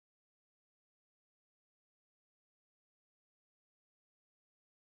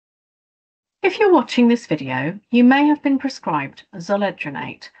If you're watching this video, you may have been prescribed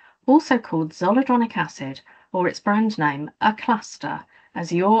zoledronate, also called zoledronic acid, or its brand name, Aclasta,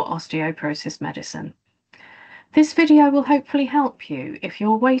 as your osteoporosis medicine. This video will hopefully help you if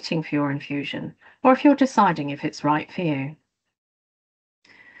you're waiting for your infusion, or if you're deciding if it's right for you.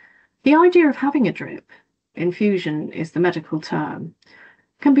 The idea of having a drip, infusion is the medical term,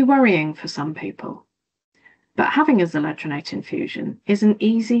 can be worrying for some people. But having a zoledronate infusion is an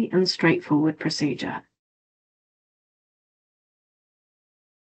easy and straightforward procedure.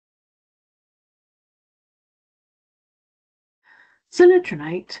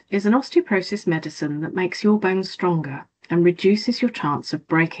 Zoledronate is an osteoporosis medicine that makes your bones stronger and reduces your chance of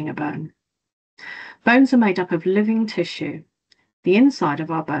breaking a bone. Bones are made up of living tissue. The inside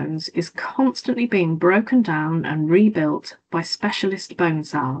of our bones is constantly being broken down and rebuilt by specialist bone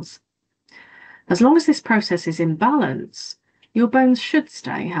cells. As long as this process is in balance, your bones should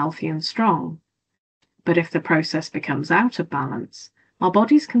stay healthy and strong. But if the process becomes out of balance, our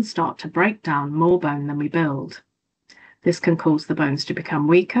bodies can start to break down more bone than we build. This can cause the bones to become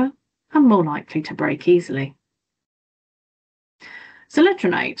weaker and more likely to break easily.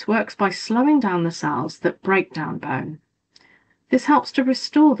 Zoledronate works by slowing down the cells that break down bone. This helps to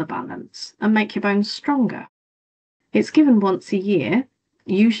restore the balance and make your bones stronger. It's given once a year,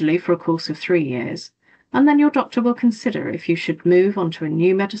 usually for a course of 3 years, and then your doctor will consider if you should move on to a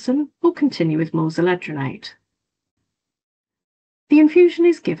new medicine or continue with more zoledronate. The infusion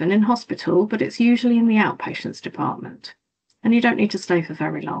is given in hospital, but it's usually in the outpatients department, and you don't need to stay for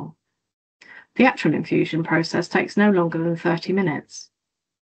very long. The actual infusion process takes no longer than 30 minutes.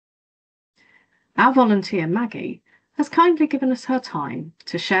 Our volunteer Maggie has kindly given us her time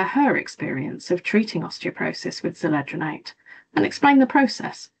to share her experience of treating osteoporosis with zoledronate and explain the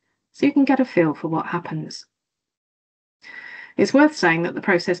process so you can get a feel for what happens. It's worth saying that the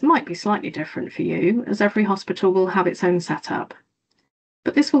process might be slightly different for you, as every hospital will have its own setup,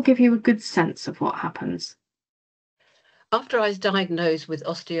 but this will give you a good sense of what happens. After I was diagnosed with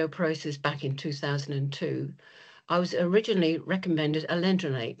osteoporosis back in 2002, I was originally recommended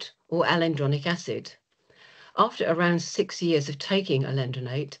alendronate or alendronic acid. After around 6 years of taking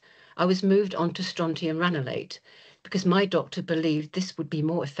alendronate, I was moved on to strontium ranelate because my doctor believed this would be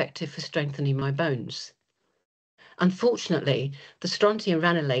more effective for strengthening my bones. Unfortunately, the strontium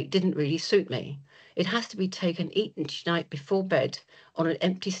ranelate didn't really suit me. It has to be taken each night before bed on an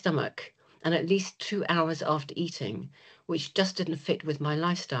empty stomach and at least 2 hours after eating, which just didn't fit with my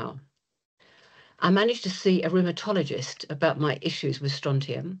lifestyle. I managed to see a rheumatologist about my issues with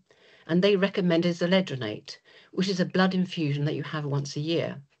strontium, and they recommended zoledronate, which is a blood infusion that you have once a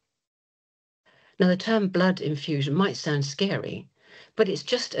year. Now, the term blood infusion might sound scary, but it's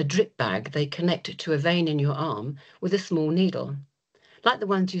just a drip bag they connect to a vein in your arm with a small needle, like the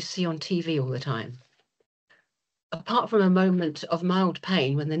ones you see on TV all the time. Apart from a moment of mild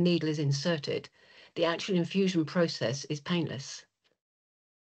pain when the needle is inserted, the actual infusion process is painless.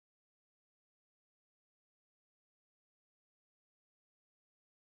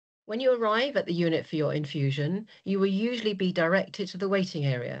 When you arrive at the unit for your infusion, you will usually be directed to the waiting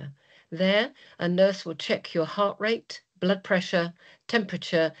area. There, a nurse will check your heart rate, blood pressure,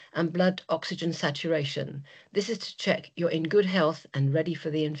 temperature, and blood oxygen saturation. This is to check you're in good health and ready for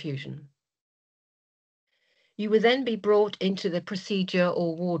the infusion. You will then be brought into the procedure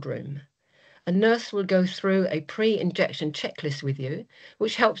or ward room. A nurse will go through a pre-injection checklist with you,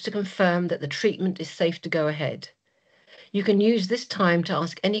 which helps to confirm that the treatment is safe to go ahead. You can use this time to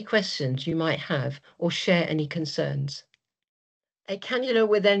ask any questions you might have or share any concerns. A cannula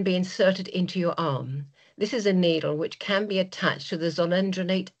will then be inserted into your arm. This is a needle which can be attached to the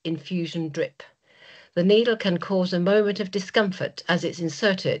zoledronate infusion drip. The needle can cause a moment of discomfort as it's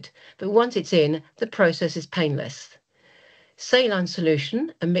inserted, but once it's in, the process is painless. Saline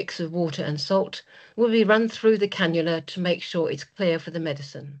solution, a mix of water and salt, will be run through the cannula to make sure it's clear for the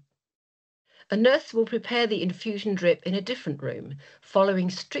medicine. A nurse will prepare the infusion drip in a different room, following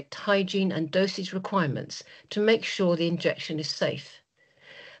strict hygiene and dosage requirements to make sure the injection is safe.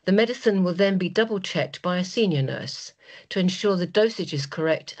 The medicine will then be double-checked by a senior nurse to ensure the dosage is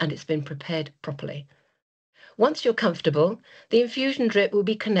correct and it's been prepared properly. Once you're comfortable, the infusion drip will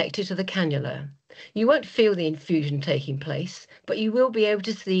be connected to the cannula. You won't feel the infusion taking place, but you will be able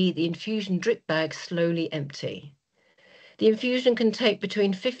to see the infusion drip bag slowly empty. The infusion can take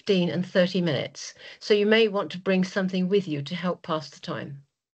between 15 and 30 minutes, so you may want to bring something with you to help pass the time.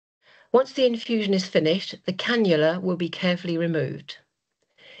 Once the infusion is finished, the cannula will be carefully removed.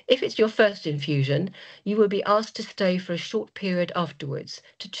 If it's your first infusion, you will be asked to stay for a short period afterwards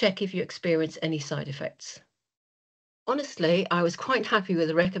to check if you experience any side effects. Honestly, I was quite happy with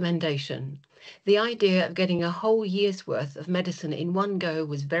the recommendation. The idea of getting a whole year's worth of medicine in one go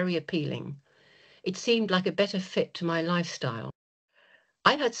was very appealing. It seemed like a better fit to my lifestyle.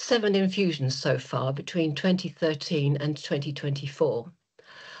 I've had 7 infusions so far between 2013 and 2024.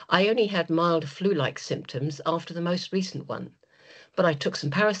 I only had mild flu-like symptoms after the most recent one, but I took some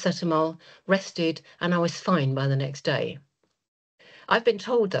paracetamol, rested, and I was fine by the next day. I've been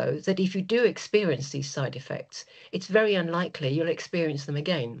told, though, that if you do experience these side effects, it's very unlikely you'll experience them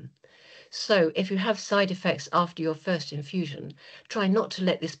again. So if you have side effects after your first infusion, try not to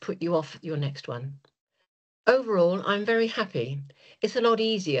let this put you off your next one. Overall, I'm very happy. It's a lot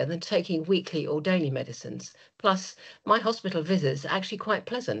easier than taking weekly or daily medicines. Plus, my hospital visits are actually quite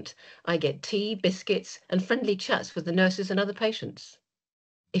pleasant. I get tea, biscuits, and friendly chats with the nurses and other patients.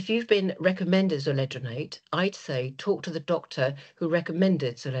 If you've been recommended zoledronate, I'd say talk to the doctor who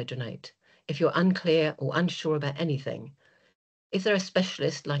recommended zoledronate if you're unclear or unsure about anything. If they're a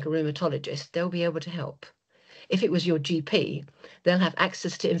specialist like a rheumatologist, they'll be able to help. If it was your GP, they'll have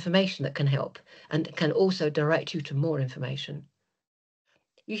access to information that can help and can also direct you to more information.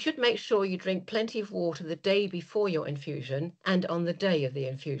 You should make sure you drink plenty of water the day before your infusion and on the day of the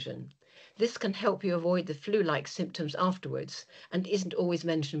infusion. This can help you avoid the flu-like symptoms afterwards and isn't always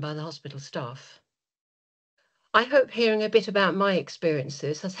mentioned by the hospital staff. I hope hearing a bit about my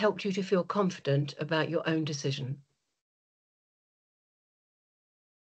experiences has helped you to feel confident about your own decision.